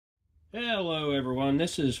Hello everyone,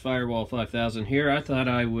 this is Firewall5000 here. I thought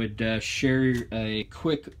I would share a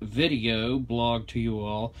quick video blog to you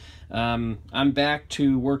all. I'm back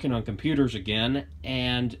to working on computers again,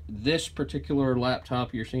 and this particular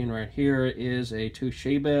laptop you're seeing right here is a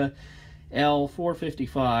Toshiba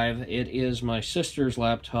L455. It is my sister's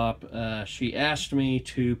laptop. She asked me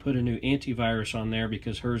to put a new antivirus on there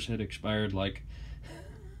because hers had expired like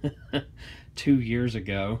 2 years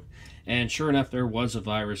ago. And sure enough, there was a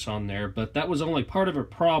virus on there, but that was only part of her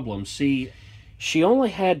problem. See, she only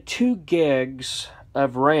had 2 gigs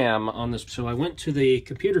of RAM on this, so I went to the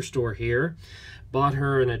computer store here, bought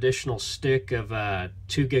her an additional stick of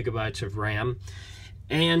 2 gigabytes of RAM,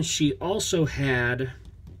 and she also had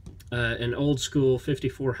an old school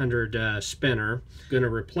 5400 spinner. Going to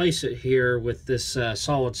replace it here with this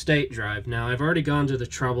solid state drive. Now, I've already gone to the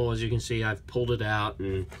trouble. As you can see, I've pulled it out,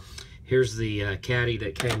 and here's the caddy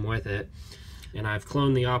that came with it, and I've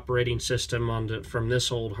cloned the operating system from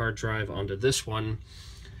this old hard drive onto this one.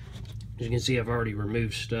 As you can see, I've already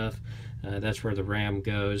removed stuff. That's where the RAM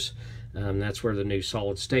goes. That's where the new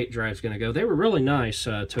solid state drive is going to go. They were really nice,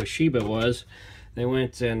 Toshiba was. They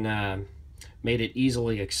went and made it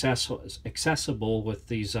easily accessible with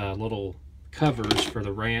these little covers for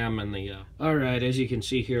the RAM and the alright, as you can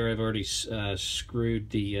see here, I've already screwed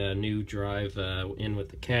the new drive in with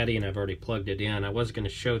the caddy, and I've already plugged it in. I was going to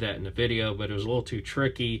show that in the video, but it was a little too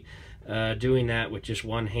tricky doing that with just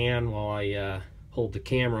one hand while I hold the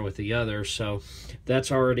camera with the other. So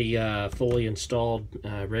that's already fully installed,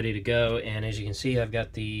 ready to go. And as you can see, I've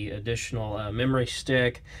got the additional memory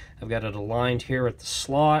stick. I've got it aligned here at the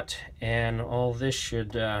slot, and all this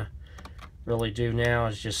should really do now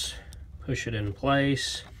is just push it in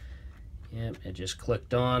place. Yep, it just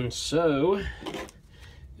clicked on. So I'm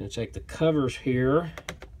going to take the covers here,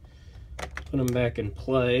 put them back in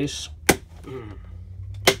place,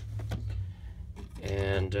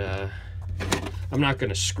 and I'm not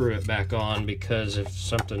going to screw it back on, because if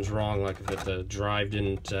something's wrong, like if the drive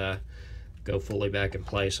didn't go fully back in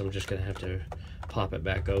place, I'm just going to have to pop it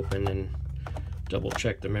back open and double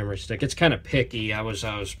check the memory stick. It's kind of picky. I was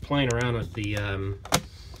playing around with the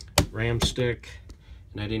RAM stick,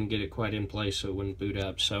 and I didn't get it quite in place so it wouldn't boot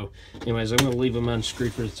up. So anyways, I'm going to leave them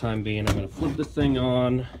unscrewed for the time being. I'm going to flip the thing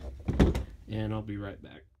on, and I'll be right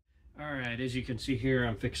back. Alright, as you can see here,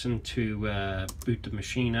 I'm fixing to boot the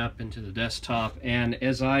machine up into the desktop, and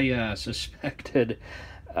as I suspected,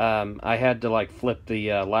 I had to like flip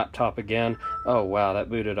the laptop again. Oh wow, that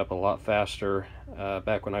booted up a lot faster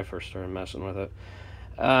back when I first started messing with it.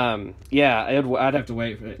 Yeah, I'd have to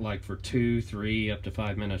wait for 2, 3, up to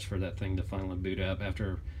 5 minutes for that thing to finally boot up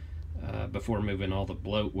after before moving all the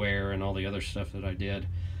bloatware and all the other stuff that I did.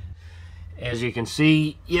 As you can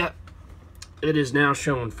see, yep, it is now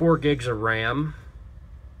showing 4 gigs of RAM,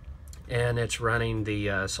 and it's running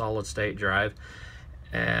the solid state drive,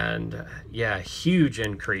 and yeah, huge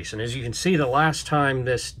increase. And as you can see, the last time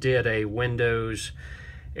this did a Windows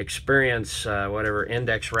experience whatever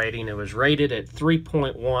index rating, it was rated at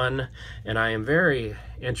 3.1, and I am very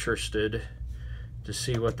interested to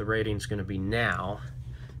see what the rating is going to be now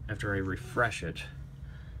after I refresh it.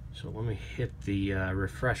 So let me hit the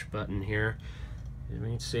refresh button here. Let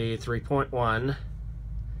me see, 3.1.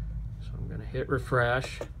 So I'm going to hit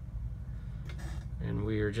refresh, and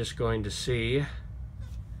we are just going to see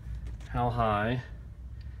how high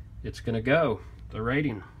it's going to go, the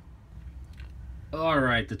rating.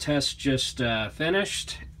 Alright, the test just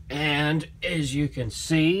finished, and as you can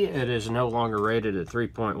see, it is no longer rated at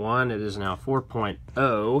 3.1, it is now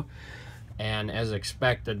 4.0, and as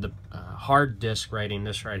expected, the hard disk rating,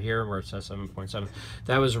 this right here, where it says 7.7,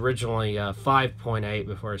 that was originally 5.8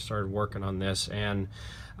 before I started working on this, and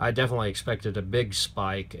I definitely expected a big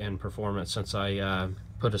spike in performance since I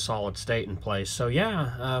put a solid state in place. So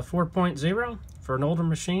yeah, 4.0 for an older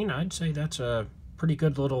machine, I'd say that's a pretty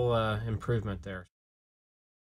good little improvement there.